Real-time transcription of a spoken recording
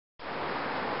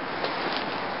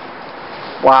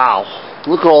Wow,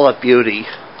 look at all that beauty.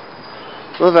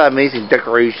 Look at that amazing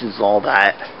decorations and all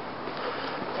that.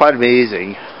 Quite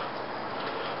amazing.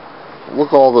 Look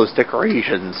at all those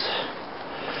decorations.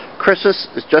 Christmas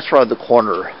is just around the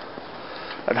corner.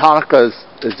 And Hanukkah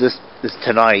is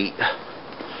tonight.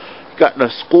 You got in a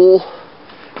school,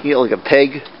 you eat like a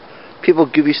pig. People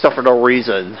give you stuff for no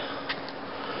reason.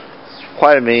 It's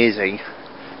quite amazing.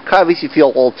 Kind of makes you feel a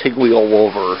little tingly all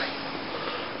over.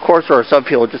 Of course, there are some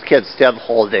people who just can't stand the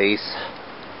holidays.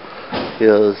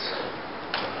 Because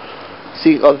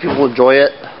seeing other people enjoy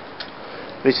it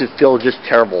makes you feel just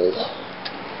terrible.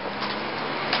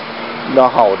 You know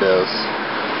how it is.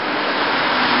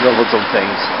 You know with some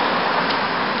things.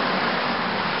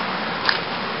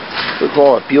 Look at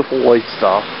all that beautiful white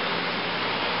stuff.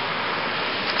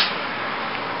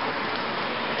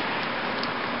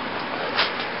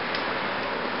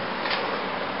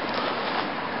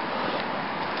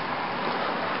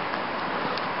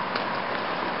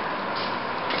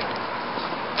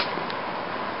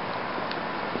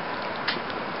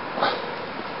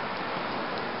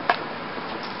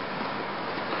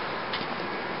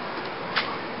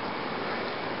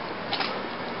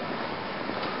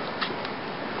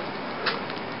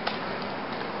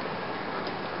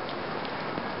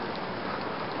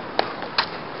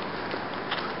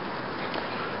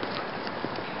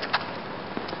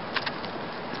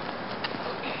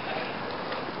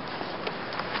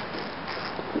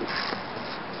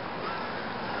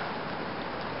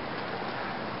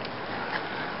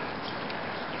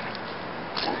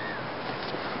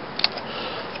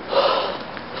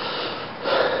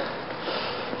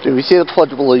 Do we say the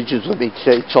Pledge of Allegiance with me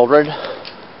today, children?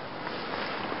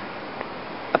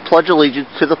 I pledge allegiance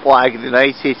to the flag of the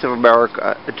United States of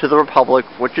America and to the republic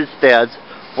for which it stands,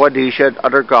 one nation,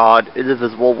 under God,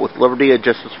 indivisible, with liberty and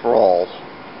justice for all.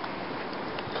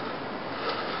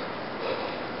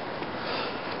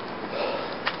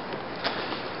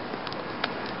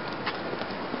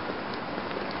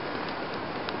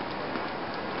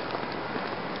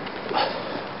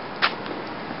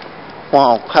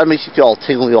 Wow, kind of makes you feel all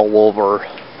tingly all over.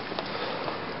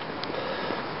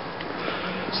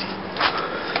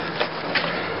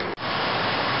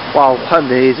 Wow, kind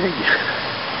of amazing.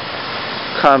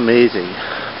 Kind of amazing.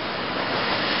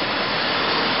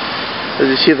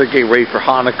 As you see, they're getting ready for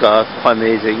Hanukkah. Quite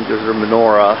amazing. There's a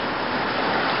menorah.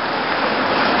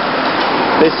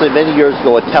 Basically, many years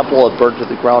ago, a temple had burned to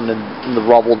the ground and the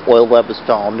rubble and oil lamp was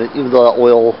found. And even though that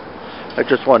oil, at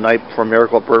just one night, for a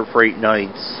miracle, burned for 8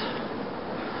 nights.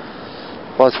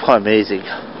 Well, it's quite amazing.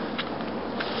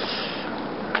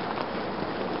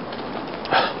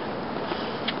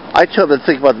 I too have been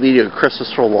thinking about the meaning of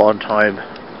Christmas for a long time.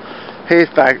 Hey, in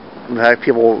fact,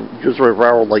 people usually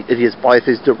around like idiots buy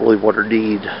things they don't really want or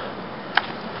need.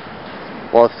 A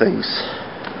lot of things.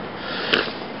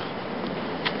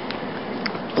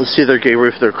 Let's see, they're getting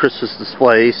ready for their Christmas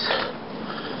displays,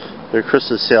 their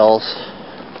Christmas sales.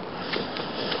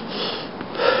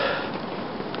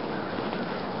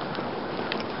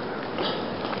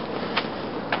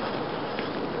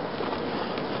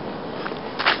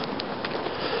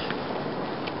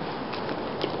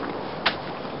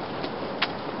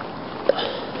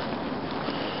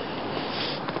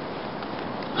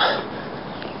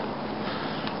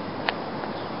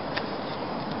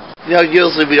 You know,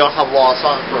 usually we don't have a lot of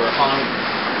songs for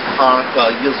Hanukkah.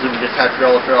 Usually we just have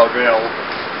drill.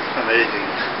 Amazing.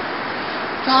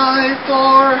 Die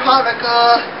for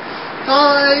Hanukkah.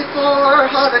 Die for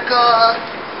Hanukkah.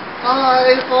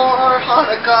 Die for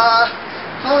Hanukkah.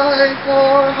 Die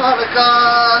for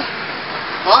Hanukkah.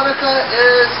 Hanukkah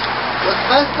is the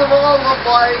festival of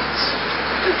lights.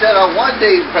 Instead of one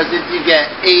day present, you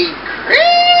get 8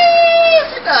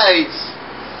 crazy nights.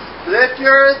 But if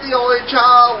you're the only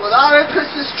child without a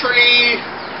Christmas tree,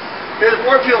 there's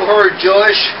more people who are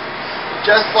Jewish,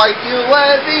 just like you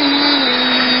and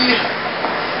me.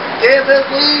 David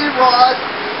Lee Roth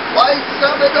lights the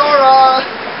menorah,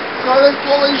 sun is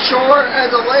pulling short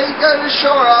and the lake is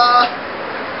shora.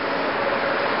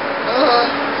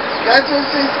 Kansas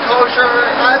is kosher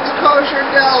at the kosher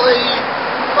deli.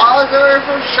 Father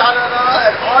from Shanana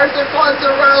and Arthur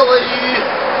Fonzarelli.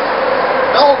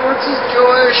 Melberts is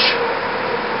Jewish.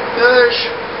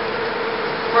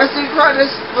 Wesley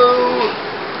Prentice Blue.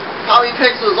 Tommy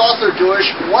Pixel is also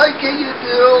Jewish. What can you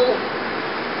do?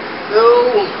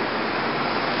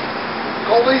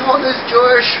 Goldie Hawn is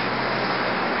Jewish.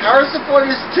 Harris Swarthmore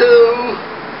is too.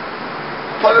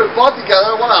 Put them both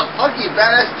together, what a funky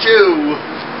badass Jew.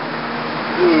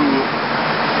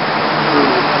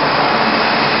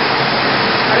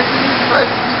 Anthony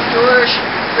Price is Jewish.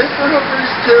 Mr. Hooper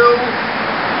is too.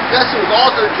 Guess who's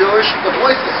also Jewish? The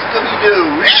voice of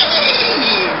Scooby-Doo.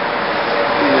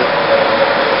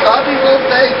 Some people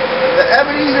think that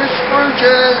Ebenezer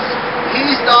Scrooge's,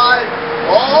 he's not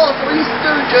all three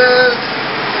Stooges.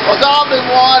 Osama bin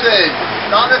Laden,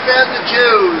 not a fan of the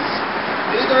Jews.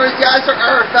 Neither is Yasser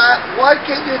Arafat. What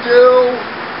can you do?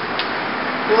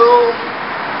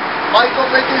 Michael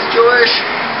Vick is Jewish.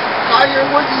 Tiger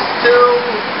Woods is too.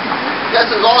 Guess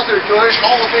is also Jewish.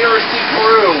 Hall of Famer Steve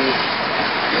Carew.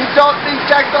 You don't need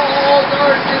Jack the Hall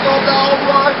or Jingle Bell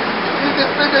Rock. You can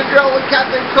spin the drill with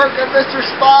Captain Kirk and Mr.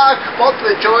 Spock. Both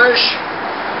are Jewish.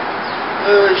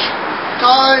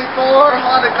 Time for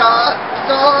Hanukkah.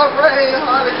 Celebrate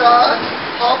Hanukkah.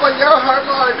 Open your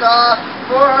harmonica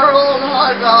for our own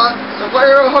Hanukkah. The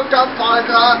player hooked up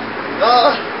Hanukkah.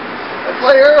 The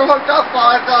player hooked up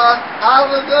Hanukkah.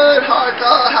 Have a good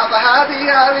Hanukkah. Have a happy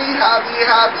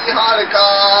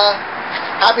Hanukkah.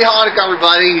 Happy Hanukkah,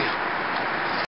 everybody.